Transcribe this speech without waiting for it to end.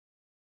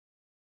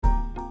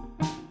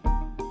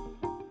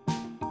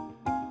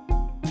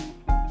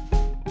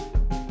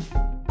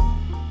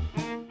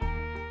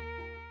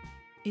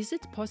Is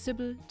it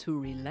possible to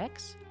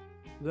relax,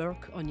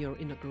 work on your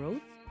inner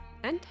growth,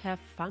 and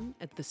have fun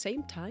at the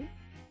same time?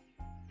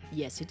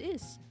 Yes, it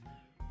is.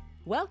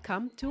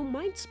 Welcome to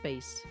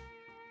Mindspace,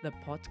 the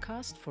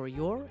podcast for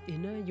your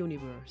inner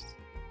universe.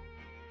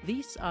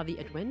 These are the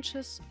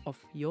adventures of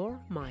your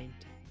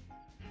mind.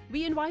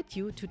 We invite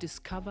you to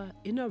discover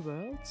inner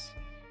worlds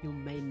you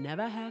may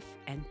never have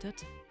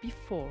entered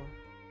before.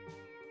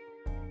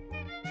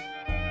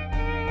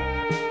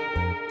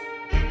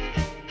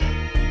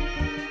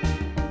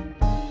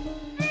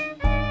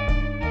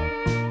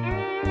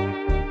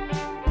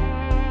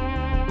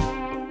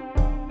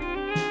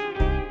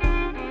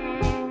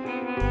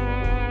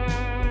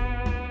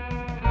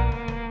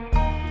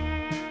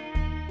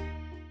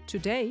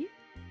 Today,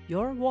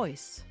 your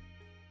voice.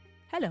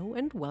 Hello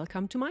and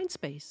welcome to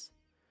Mindspace.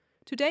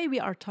 Today we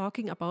are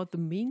talking about the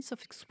means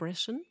of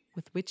expression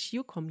with which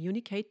you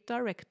communicate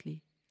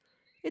directly.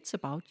 It's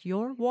about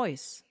your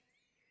voice.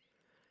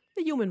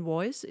 The human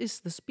voice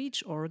is the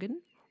speech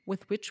organ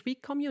with which we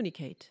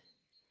communicate.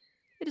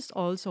 It is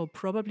also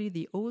probably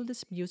the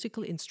oldest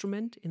musical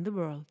instrument in the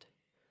world.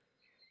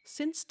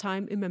 Since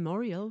time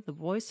immemorial, the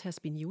voice has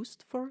been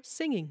used for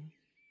singing.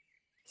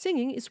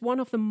 Singing is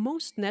one of the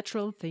most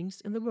natural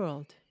things in the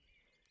world,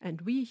 and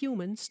we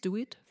humans do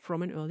it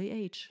from an early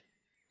age.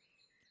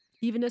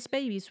 Even as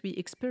babies, we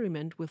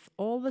experiment with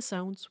all the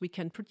sounds we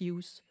can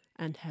produce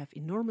and have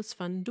enormous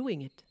fun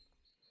doing it.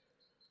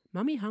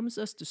 Mummy hums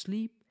us to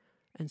sleep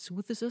and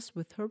soothes us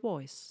with her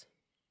voice.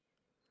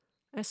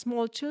 As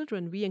small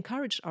children, we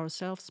encourage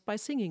ourselves by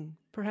singing,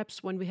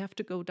 perhaps when we have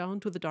to go down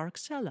to the dark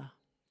cellar.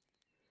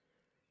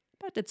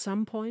 But at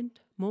some point,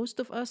 most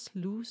of us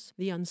lose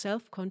the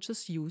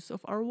unself-conscious use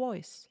of our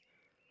voice,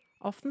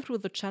 often through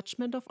the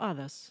judgment of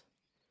others.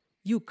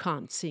 You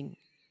can't sing.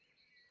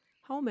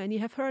 How many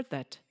have heard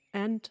that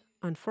and,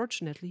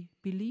 unfortunately,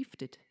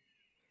 believed it?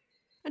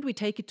 And we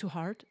take it to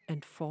heart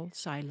and fall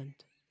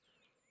silent.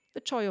 The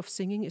joy of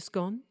singing is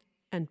gone,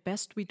 and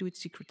best we do it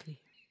secretly.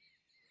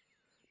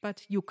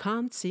 But you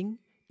can't sing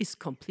is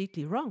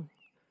completely wrong,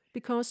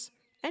 because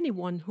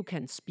anyone who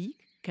can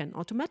speak can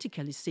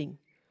automatically sing.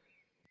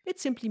 It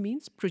simply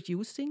means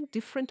producing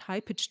different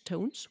high-pitched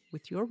tones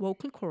with your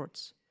vocal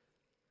cords.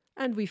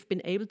 And we've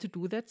been able to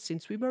do that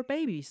since we were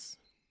babies.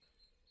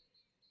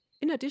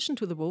 In addition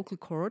to the vocal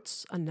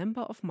cords, a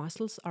number of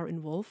muscles are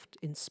involved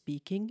in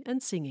speaking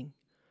and singing,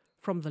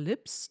 from the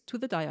lips to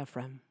the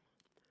diaphragm.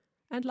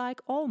 And like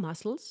all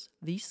muscles,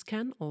 these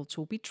can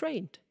also be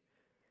trained.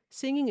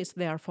 Singing is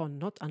therefore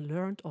not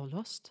unlearned or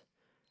lost.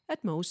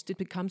 At most, it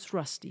becomes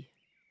rusty.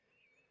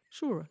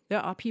 Sure,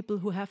 there are people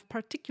who have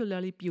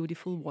particularly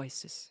beautiful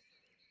voices,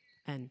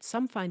 and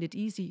some find it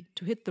easy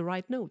to hit the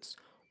right notes,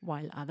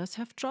 while others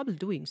have trouble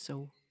doing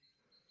so.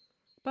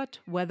 But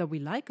whether we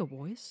like a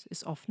voice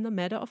is often a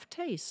matter of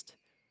taste,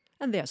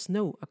 and there's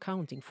no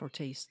accounting for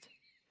taste.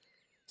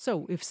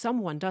 So if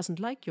someone doesn't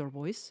like your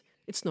voice,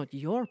 it's not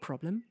your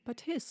problem,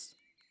 but his.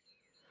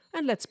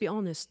 And let's be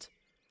honest,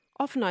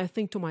 often I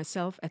think to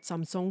myself at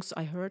some songs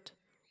I heard,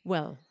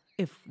 well,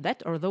 if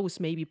that or those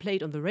may be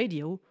played on the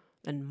radio,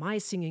 then my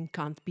singing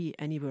can't be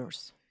any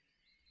worse.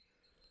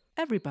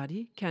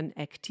 Everybody can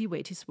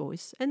activate his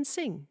voice and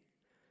sing.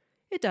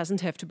 It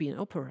doesn't have to be an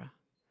opera.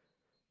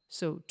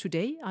 So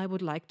today I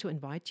would like to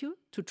invite you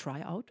to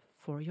try out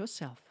for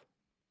yourself.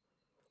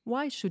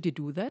 Why should you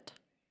do that?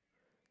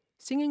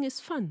 Singing is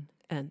fun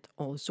and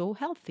also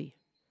healthy.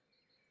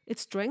 It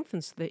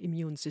strengthens the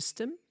immune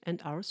system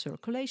and our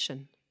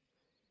circulation.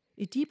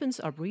 It deepens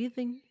our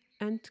breathing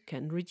and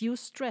can reduce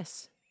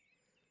stress.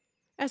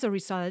 As a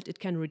result, it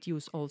can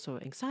reduce also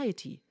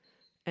anxiety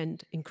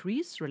and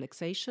increase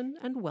relaxation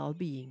and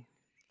well-being.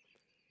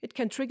 It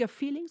can trigger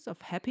feelings of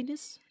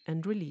happiness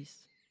and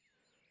release.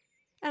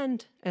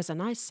 And as a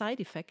nice side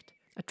effect,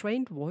 a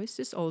trained voice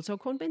is also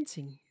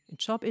convincing in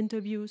job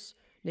interviews,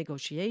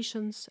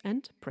 negotiations,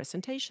 and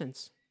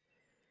presentations.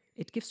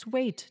 It gives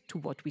weight to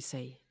what we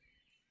say.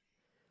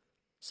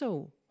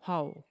 So,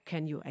 how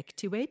can you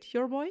activate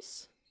your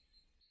voice?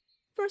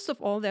 First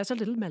of all, there's a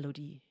little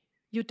melody.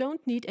 You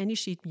don't need any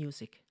sheet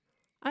music.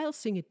 I'll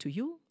sing it to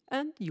you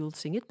and you'll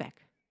sing it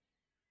back.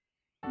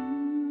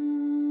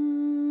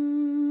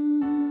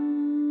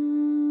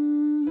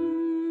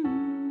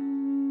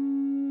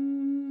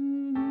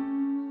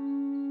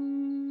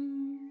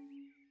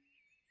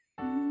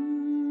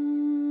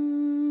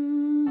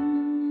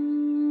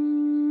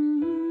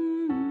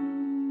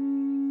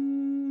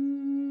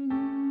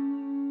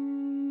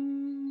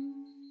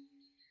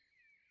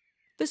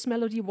 This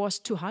melody was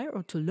too high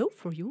or too low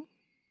for you?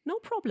 No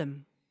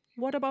problem.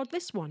 What about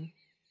this one?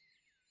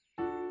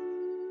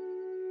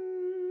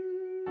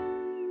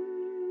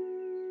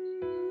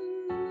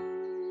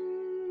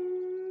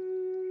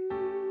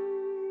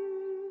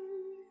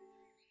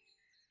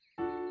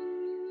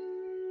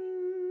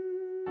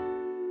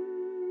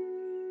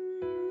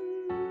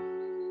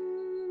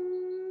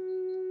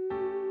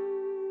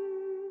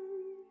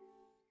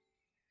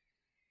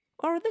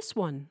 Or this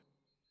one?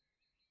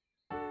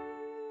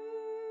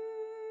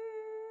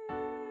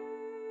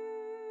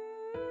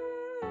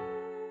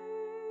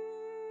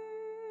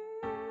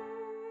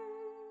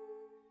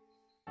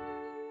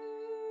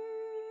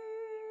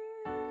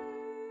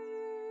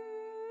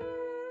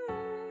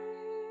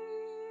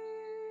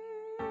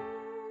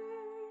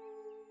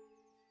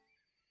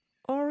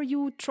 or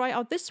you try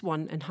out this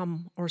one and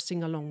hum or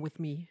sing along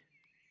with me.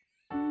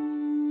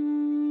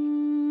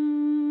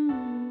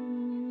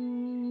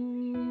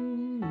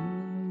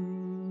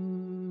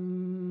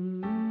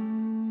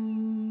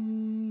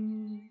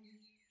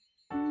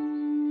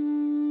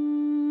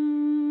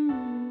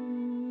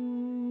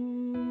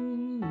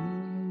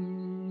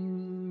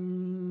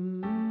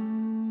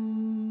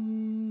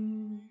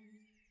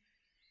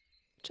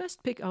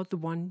 Just pick out the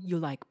one you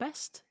like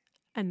best,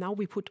 and now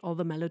we put all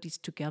the melodies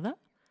together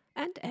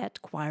and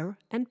add choir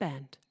and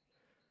band.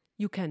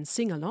 You can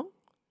sing along,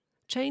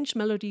 change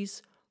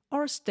melodies,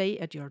 or stay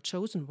at your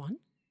chosen one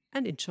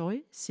and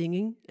enjoy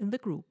singing in the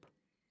group.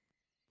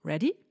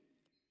 Ready?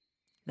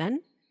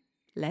 Then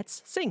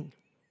let's sing!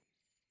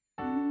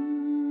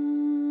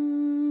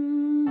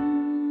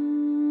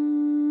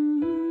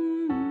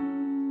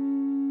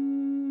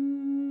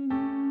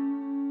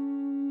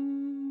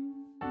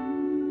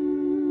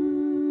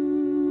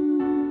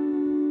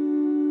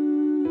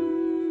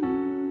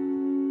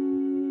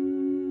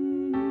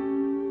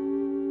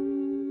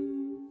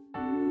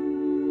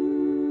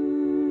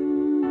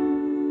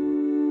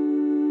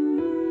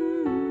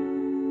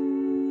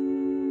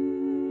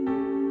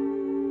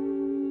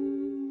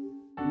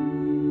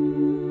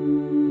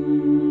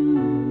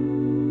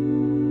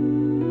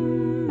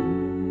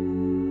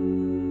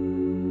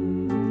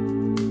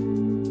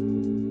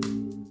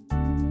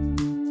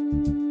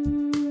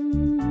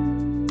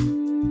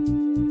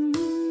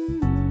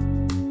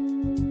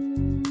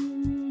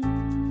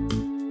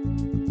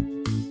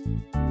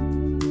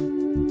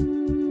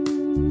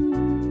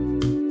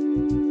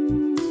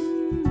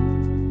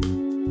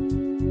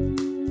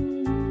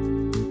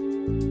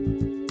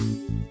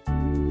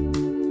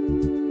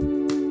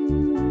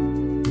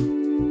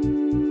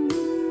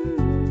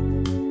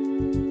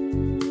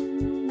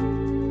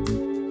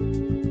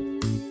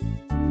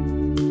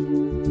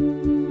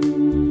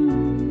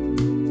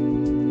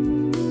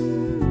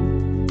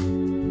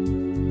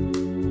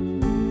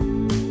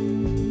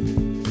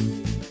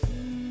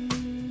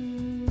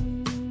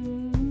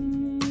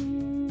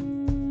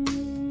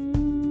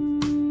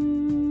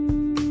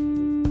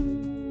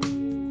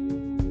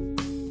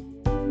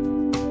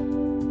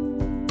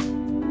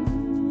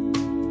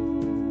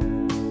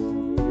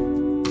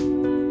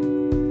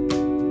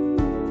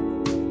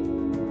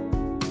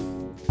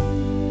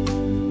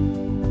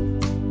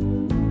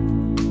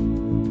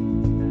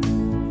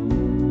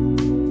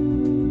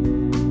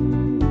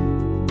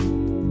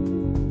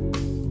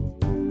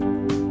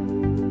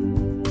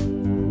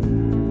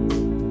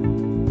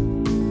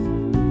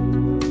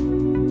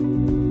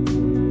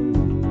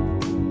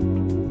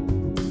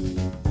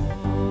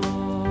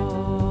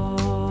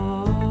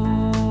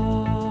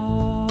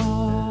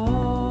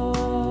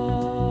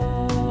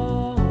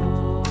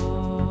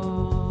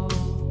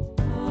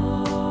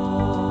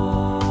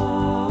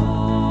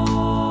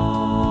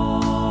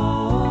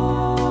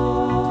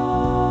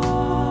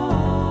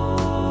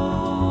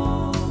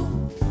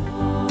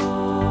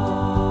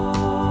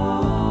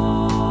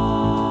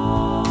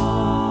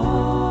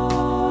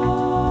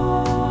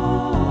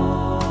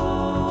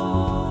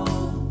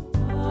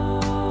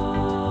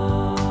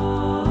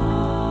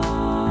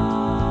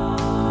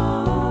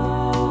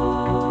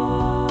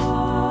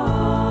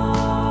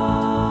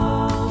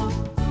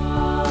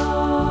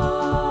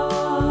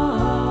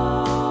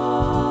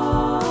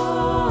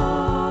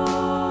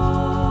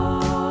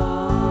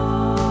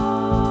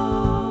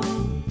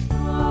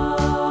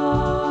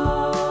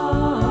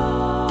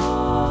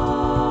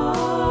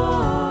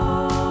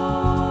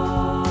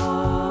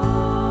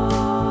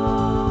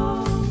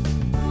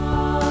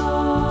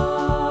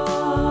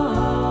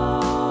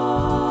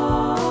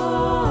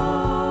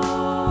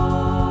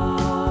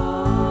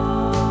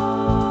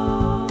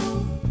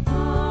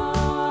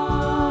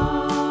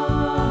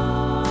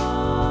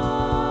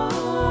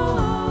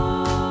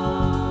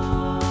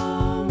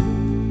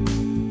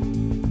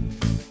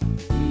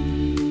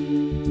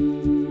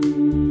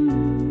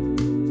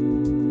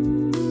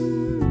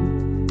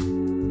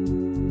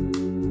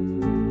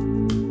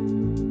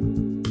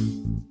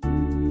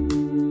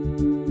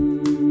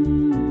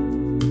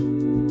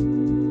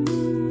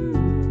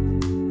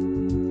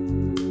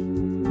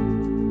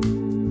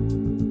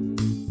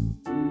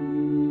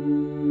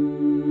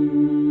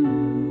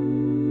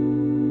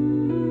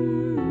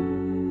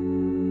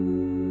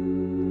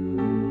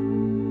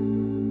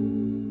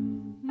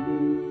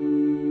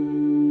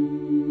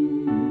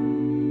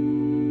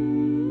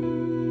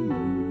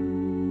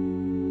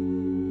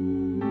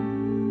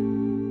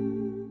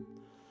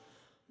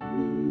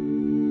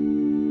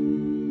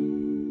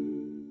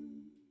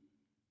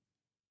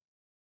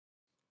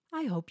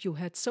 I hope you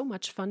had so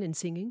much fun in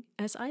singing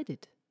as I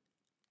did.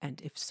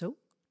 And if so,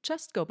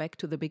 just go back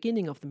to the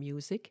beginning of the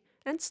music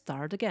and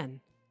start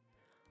again.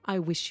 I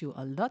wish you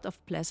a lot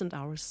of pleasant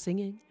hours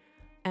singing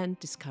and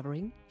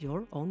discovering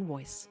your own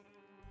voice.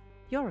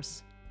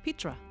 Yours,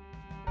 Petra.